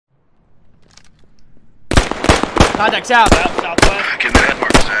Contact south. Southwest. Getting the head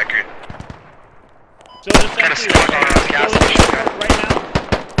markers accurate. So just Kinda stuck on our gas station. right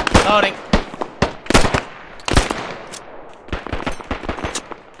now. Loading.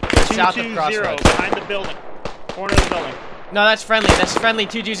 South of 220 Crossroads. behind the building. Corner of the building. No, that's friendly. That's friendly.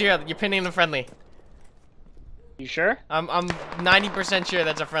 220. You're pinning the friendly. You sure? I'm 90% sure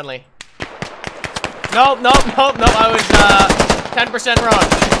that's a friendly. Nope. I was 10% wrong.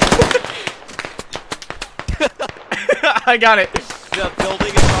 I got it. The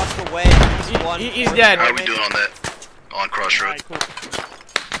building across the way. He's dead. How are we doing on that? On Crossroads. Alright,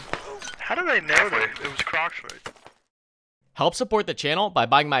 cool. How did I know that it was Crossroads? Help support the channel by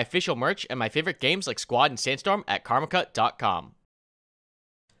buying my official merch and my favorite games like Squad and Sandstorm at Karmakut.com.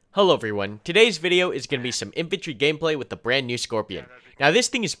 Hello everyone, today's video is going to be some infantry gameplay with the brand new Scorpion. Now this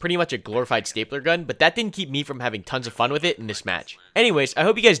thing is pretty much a glorified stapler gun, but that didn't keep me from having tons of fun with it in this match. Anyways, I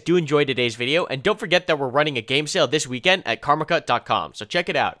hope you guys do enjoy today's video, and don't forget that we're running a game sale this weekend at Karmakut.com, so check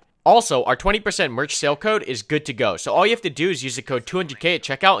it out. Also, our 20% merch sale code is good to go, so all you have to do is use the code 200K at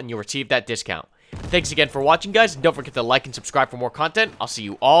checkout and you'll receive that discount. Thanks again for watching, guys, and don't forget to like and subscribe for more content. I'll see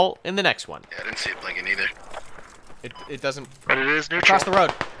you all in the next one. Yeah, I didn't see it blinking either. It doesn't... But it is neutral. Across the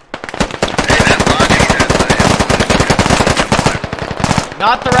road. Hey, that logic has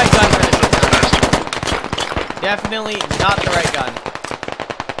Not the right gun for this encounter. Definitely not the right gun.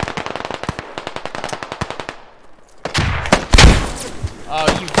 Oh,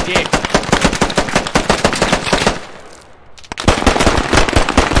 you dick.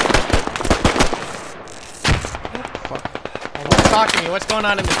 Talk to me. What's going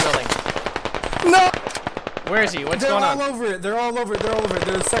on in this building? No! Where is he? What's going on? They're all over it. They're all over it. They're all over it.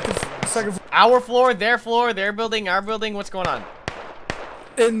 They're the second floor. Our floor, their building, our building. What's going on?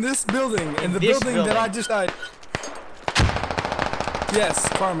 In this building. In the building that I just died. Yes,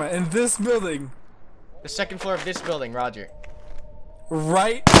 Karma. In this building. The second floor of this building, Roger.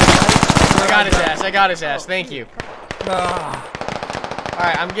 Right. I got his ass. I got his ass. Thank you.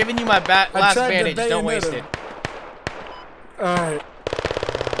 Alright, I'm giving you my last bandage. Don't waste it. Alright.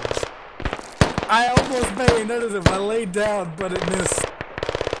 I almost bayoneted him. I laid down, but it missed.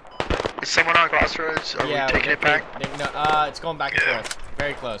 Is someone on Crossroads? Are we taking it back? No, it's going back and forth.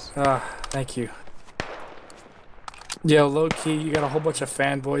 Very close. Thank you. Yo, low key, you got a whole bunch of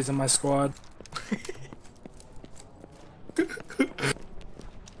fanboys in my squad.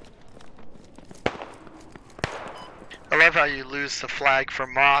 I love how you lose the flag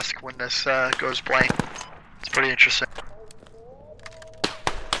from Mosque when this goes blank. It's pretty interesting.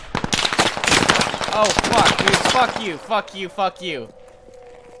 Oh, fuck, dude. Fuck you. Fuck you. Fuck you.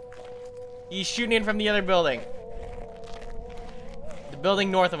 He's shooting in from the other building. The building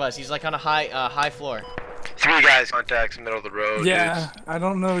north of us. He's like on a high floor. 3 guys. Contacts middle of the road. Yeah, I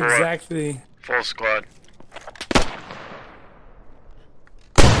don't know exactly. Full squad.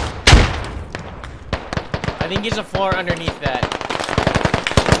 I think he's a floor underneath that.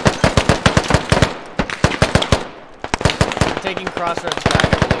 I'm taking Crossroads back,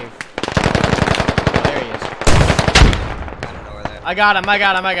 I believe. Oh, there he is. I don't know where they're. I got him.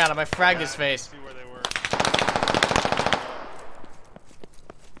 I fragged his face. See where they were.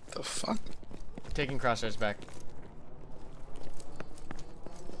 The fuck? Taking Crossroads back.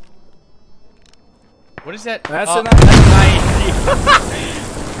 What is that? That's oh, an that's an IED.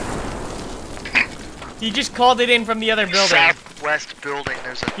 He just called it in from the other building. Southwest building.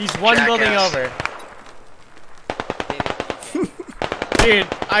 There's a. He's one building over. Dude,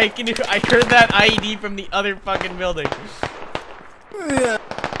 I heard that IED from the other fucking building. Yeah.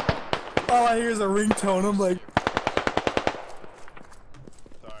 All I hear is a ringtone. I'm like,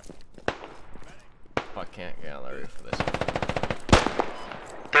 Fuck, can't get on the roof for this.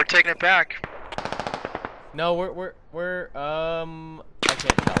 They're taking it back. No, we're I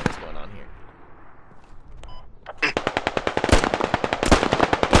can't tell what's going on here.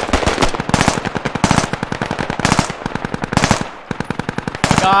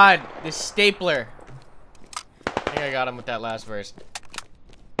 God, this stapler. I think I got him with that last verse.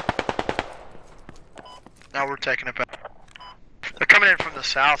 Now we're taking it back. They're coming in from the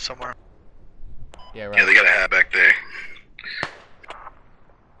south somewhere. Yeah, right. Yeah, they got a hat back there.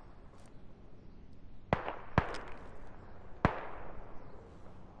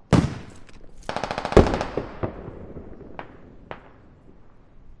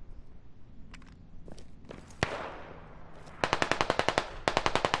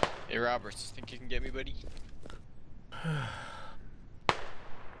 Hey Roberts, think you can get me, buddy?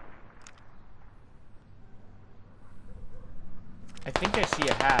 I think I see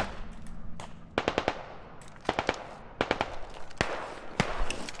a hab.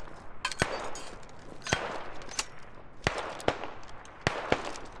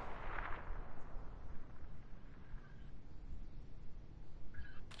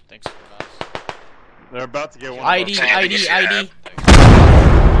 about to get one. ID, ID, ID.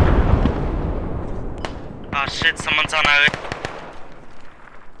 Oh shit, someone's on highway.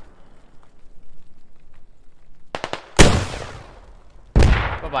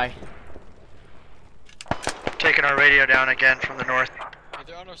 Bye-bye. Taking our radio down again from the north. Hey,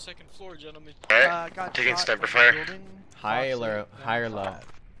 they're on our second floor, gentlemen. Alright, taking sniper fire. High or low?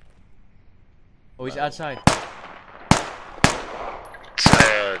 Oh, he's outside. It's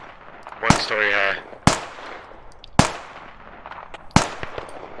 1 story high.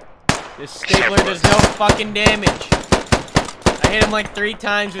 This stapler does no fucking damage. I hit him like 3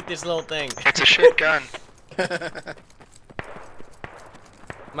 times with this little thing. It's a shit gun.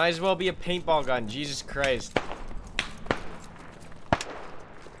 Might as well be a paintball gun, Jesus Christ.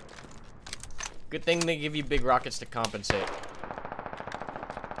 Good thing they give you big rockets to compensate.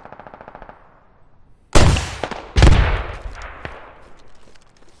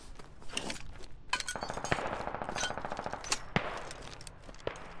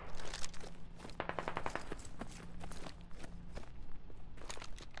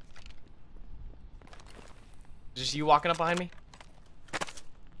 Just you walking up behind me?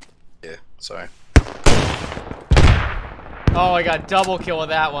 Yeah, sorry. Oh, I got double kill with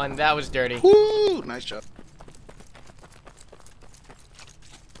that one. That was dirty. Woo! Nice job.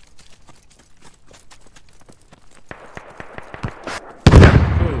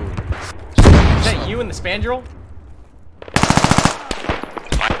 Ooh. Is that you in the spandrel?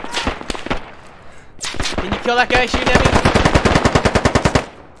 Can you kill that guy shooting at me?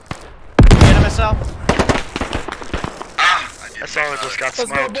 Get him myself. I saw it just got Let's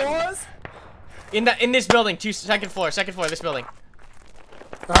go, smoked. boys. In this building, second floor, this building.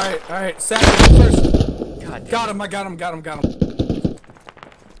 Alright, second, first. God damn. Got him, I got him.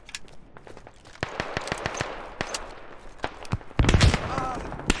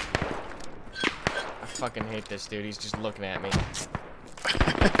 I fucking hate this dude. He's just looking at me.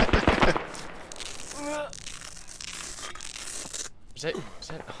 Is that?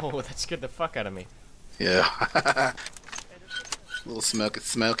 Oh, that scared the fuck out of me. Yeah. Little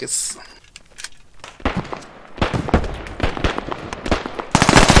smokus.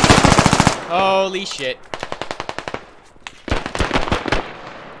 Holy shit.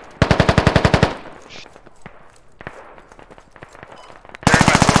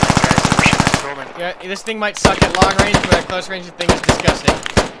 Yeah, this thing might suck at long range, but at close range the thing is disgusting.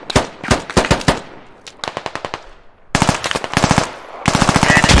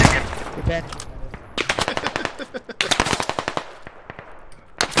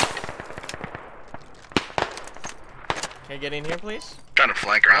 Can I get in here, please? Trying to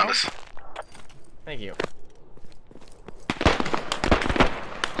flank around us. Thank you.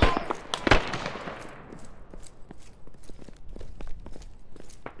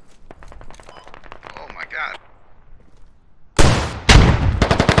 Oh my god.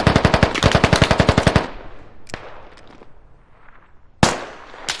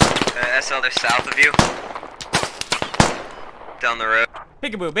 SL, they're south of you. Down the road.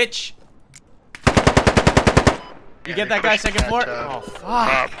 Peekaboo, bitch! You get that guy second floor? Oh,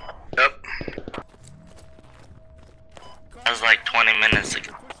 fuck. Yep. That was like 20 minutes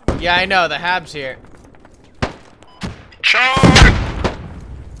ago. Yeah, I know, the Hab's here. Charge!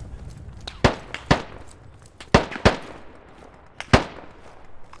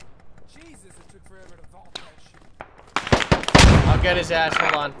 Jesus, it took forever to vault that shit. I'll get his ass,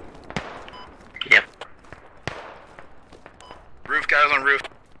 hold on. Yep. Roof guys on roof.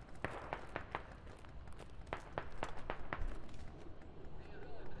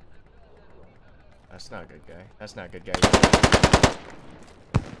 That's not a good guy. That's not a good guy.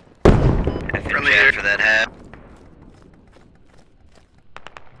 I think Friendly Jack here. for that hat.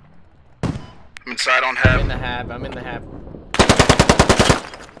 I'm inside on I'm in Hab. the Hab.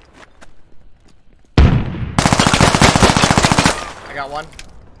 I got one.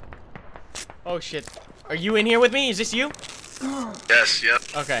 Oh shit. Are you in here with me? Is this you? Yes, yep.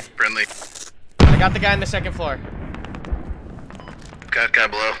 Okay. Friendly. I got the guy on the second floor. Got guy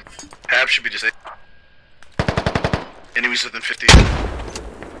below. Hab should be just 8. Enemies within 50.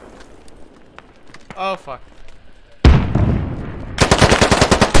 Oh fuck.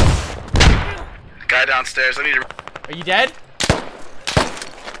 Guy downstairs. I need to. Are you dead?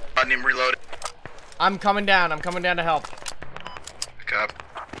 I need him reloaded. I'm coming down to help. Cop.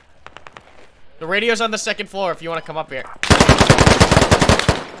 The radio's on the second floor if you want to come up here.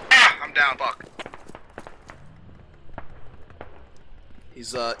 Ah, I'm down, Buck.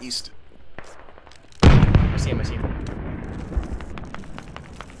 He's east. I see him.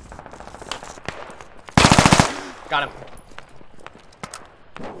 Got him.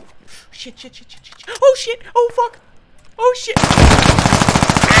 Shit. Oh shit! Oh fuck! Oh shit!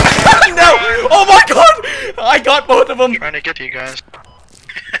 No! Oh my god! I got both of them! Trying to get to you guys.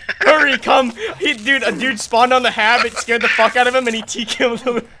 Hurry, come! Dude, a dude spawned on the hab, it scared the fuck out of him, and he T-killed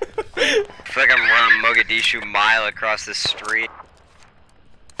him. I feel like I'm running Mogadishu mile across the street.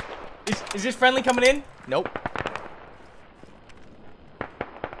 Is this friendly coming in? Nope.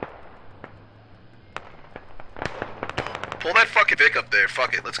 Pull that fucking Vic up there.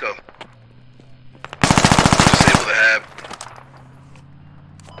 Fuck it. Let's go. Disable the hab.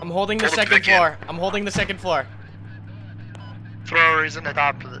 I'm holding the Pull the second Vic in. floor. I'm holding the second floor. Throwers in the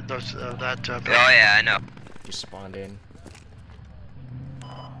top of that. Oh yeah, I know. Just spawned in.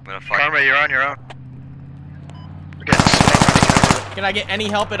 I'm gonna fuck. Karma, you're on your own. We're getting stuck. Can I get any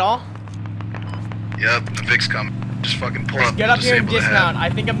help at all? Yep, the Vic's coming. Just fucking pull up. Get up here and disable the dismount.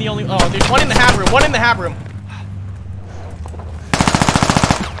 hab. I think I'm the only. Oh, there's one in the hab room. One in the hab room.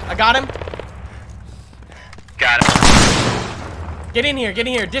 I got him. Got him. Get in here. Get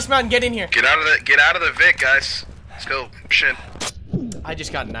in here. Dismount and get in here. Get out of the Vic, guys. Let's go. Push in. I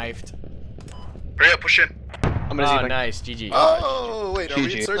just got knifed. Hurry up, push in. I'm gonna see Oh, if I nice. GG. Oh, wait, are we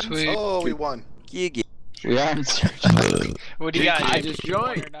GG. insurgents? Sweet. Oh, we won. We are in search. What do you got? I just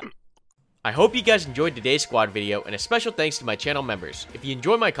joined. I hope you guys enjoyed today's squad video, and a special thanks to my channel members. If you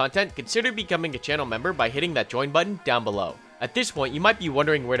enjoy my content, consider becoming a channel member by hitting that join button down below. At this point, you might be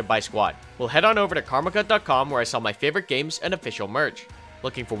wondering where to buy squad. Well, head on over to Karmakut.com where I sell my favorite games and official merch.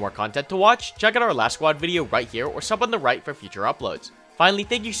 Looking for more content to watch? Check out our last squad video right here or sub on the right for future uploads. Finally,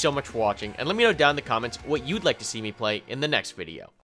 thank you so much for watching, and let me know down in the comments what you'd like to see me play in the next video.